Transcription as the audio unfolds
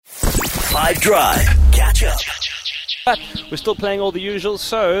5 Drive. Catch up. But we're still playing all the usual,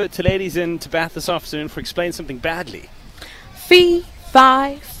 so Theledi's in to Bath this afternoon for Explain Something Badly. Fee,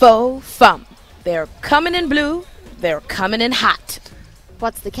 fi, fo, fum. They're coming in blue, they're coming in hot.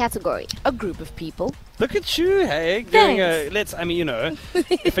 What's the category? A group of people. Look at you, hey. If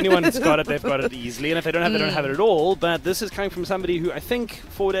anyone's got it, they've got it easily. And if they don't have it, they don't have it at all. But this is coming from somebody who I think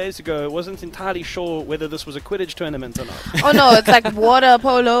 4 days ago wasn't entirely sure whether this was a Quidditch tournament or not. Oh no, it's like water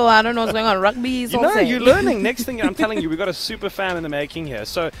polo, I don't know what's going on, rugby, something. You're learning. Next thing, I'm telling you, we've got a super fan in the making here.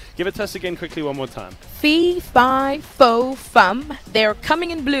 So give it to us again quickly one more time. Fee, fi, fo, fum. They're coming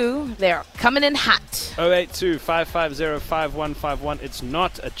in blue, they're coming in hot. 082 550 5151. It's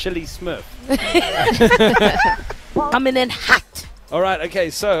not a chili smurf. Coming in hot. All right, okay,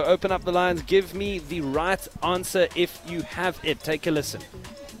 so open up the lines. Give me the right answer if you have it. Take a listen.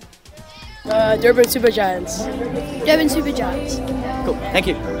 Durban Supergiants. Durban Supergiants. Cool, thank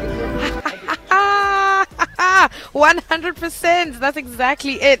you. 100%. That's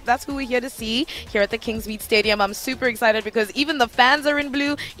exactly it. That's who we're here to see here at the Kingsmead Stadium. I'm super excited because even the fans are in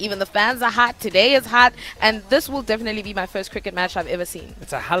blue, even the fans are hot. Today is hot, and this will definitely be my first cricket match I've ever seen.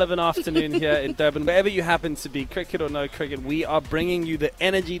 It's a hell of an afternoon here in Durban. Wherever you happen to be, cricket or no cricket, we are bringing you the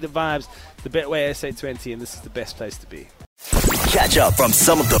energy, the vibes, the Betway SA20, and this is the best place to be. Catch up from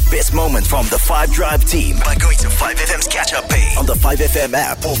some of the best moments from the 5 Drive team by going to 5FM's catch up page on the 5FM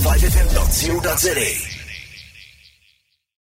app or 5FM.co.za.